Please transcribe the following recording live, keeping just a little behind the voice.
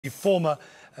the former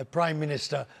Prime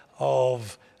Minister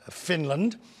of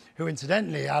Finland, who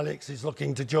incidentally, Alex, is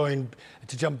looking to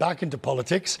jump back into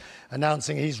politics,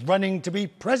 announcing he's running to be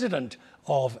president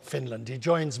of Finland. He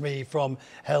joins me from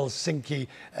Helsinki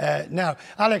now.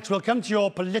 Alex, we'll come to your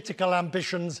political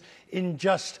ambitions in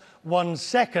just 1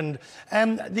 second.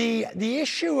 The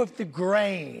issue of the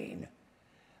grain,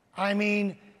 I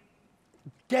mean,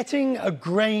 getting a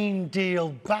grain deal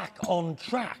back on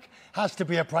track has to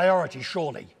be a priority,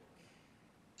 surely.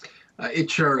 It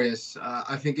sure is.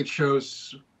 I think it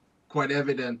shows quite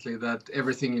evidently that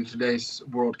everything in today's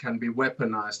world can be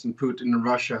weaponized, and Putin and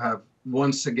Russia have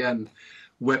once again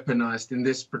weaponized, in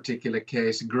this particular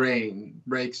case, grain,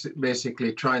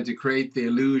 basically trying to create the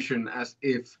illusion as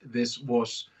if this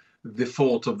was the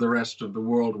fault of the rest of the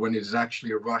world when it is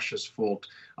actually Russia's fault.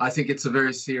 I think it's a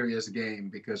very serious game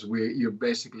because you're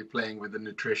basically playing with the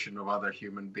nutrition of other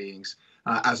human beings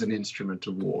as an instrument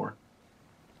of war.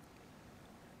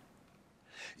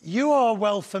 You are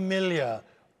well familiar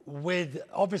with,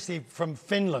 obviously from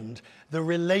Finland, the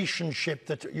relationship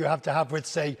that you have to have with,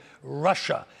 say,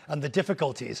 Russia and the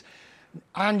difficulties.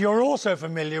 And you're also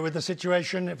familiar with the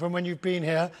situation from when you've been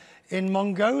here in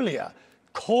Mongolia,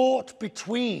 caught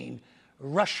between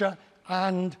Russia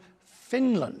and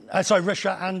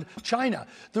Russia and China.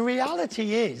 The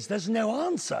reality is there's no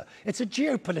answer. It's a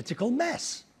geopolitical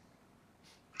mess.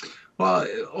 Well,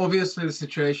 obviously the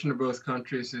situation of both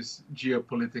countries is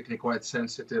geopolitically quite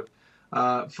sensitive.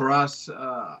 For us,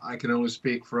 I can only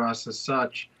speak for us as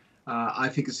such. I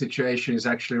think the situation is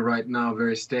actually right now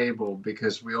very stable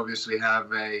because we obviously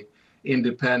have a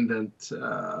independent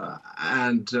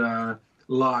and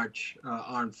large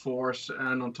armed force,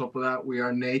 and on top of that we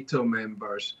are NATO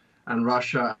members, and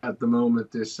Russia at the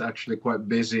moment is actually quite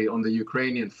busy on the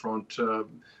Ukrainian front.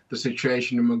 The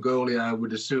situation in Mongolia, I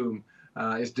would assume,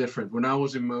 is different. When I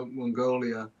was in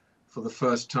Mongolia for the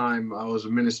first time, I was a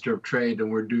Minister of Trade,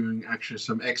 and we're doing actually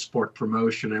some export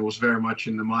promotion. It was very much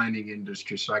in the mining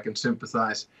industry, so I can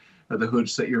sympathize with the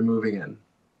hoods that you're moving in.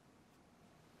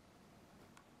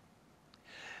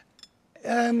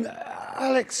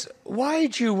 Alex, why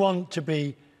do you want to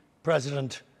be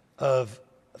president of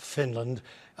Finland?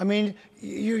 I mean,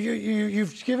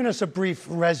 you've given us a brief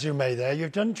resume there.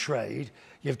 You've done trade,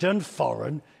 you've done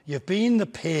foreign, you've been the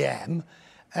PM.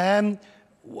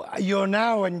 You're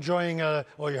now enjoying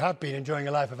or you have been enjoying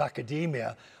a life of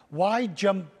academia. Why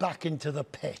jump back into the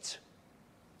pit?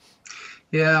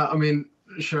 Yeah, I mean,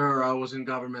 sure, I was in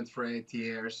government for 8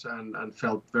 years and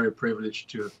felt very privileged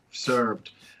to have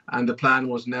served. And the plan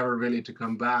was never really to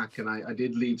come back. And I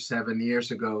did leave 7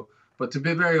 years ago. But to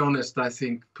be very honest, I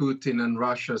think Putin and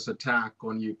Russia's attack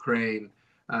on Ukraine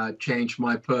changed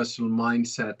my personal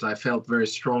mindset. I felt very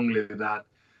strongly that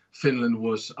Finland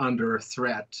was under a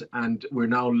threat, and we're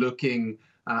now looking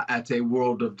at a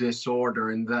world of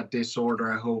disorder. In that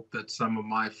disorder, I hope that some of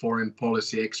my foreign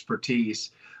policy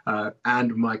expertise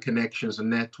and my connections and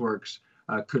networks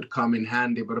could come in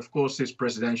handy. But of course, these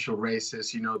presidential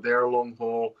races, they're a long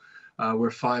haul. We're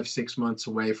 5-6 months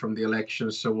away from the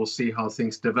elections, so we'll see how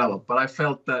things develop. But I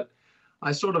felt that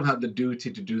I sort of had the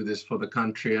duty to do this for the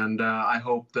country, and I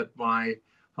hope that my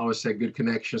good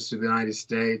connections to the United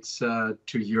States,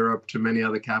 to Europe, to many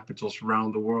other capitals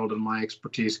around the world, and my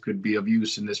expertise could be of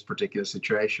use in this particular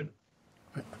situation.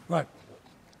 Right.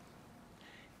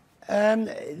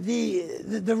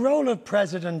 The role of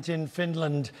president in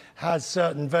Finland has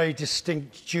certain very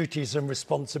distinct duties and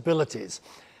responsibilities,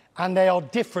 and they are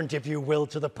different, if you will,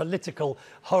 to the political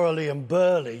hurly and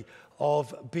burly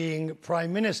of being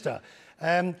prime minister.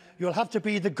 You'll have to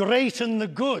be the great and the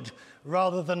good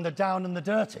rather than the down and the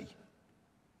dirty.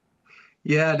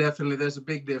 Yeah, definitely. There's a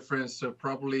big difference. So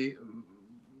probably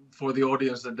for the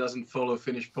audience that doesn't follow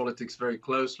Finnish politics very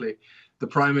closely, the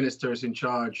prime minister is in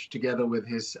charge, together with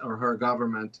his or her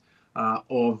government,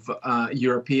 of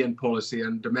European policy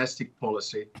and domestic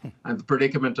policy. And the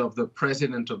predicament of the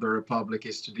president of the republic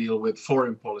is to deal with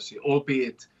foreign policy,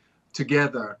 albeit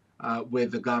together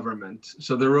with the government.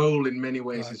 So the role in many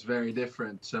ways is very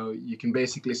different. So you can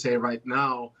basically say right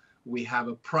now we have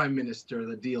a prime minister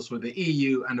that deals with the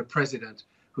EU and a president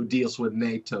who deals with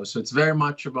NATO. So it's very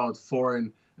much about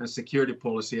foreign and security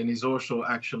policy, and he's also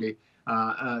actually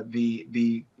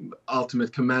the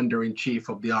ultimate commander-in-chief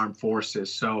of the armed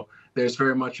forces. So there's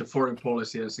very much a foreign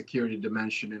policy and security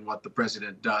dimension in what the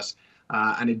president does,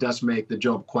 and it does make the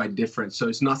job quite different. So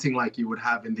it's nothing like you would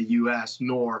have in the US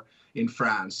nor in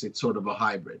France. It's sort of a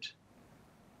hybrid.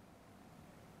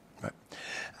 Right.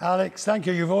 Alex, thank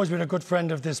you. You've always been a good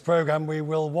friend of this program. We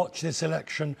will watch this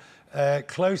election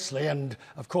closely, and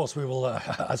of course we will,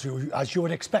 as you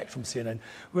would expect from CNN,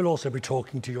 we'll also be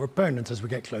talking to your opponent as we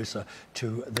get closer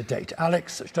to the date.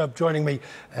 Alex Stubb joining me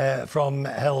from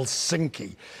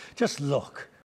Helsinki. Just look.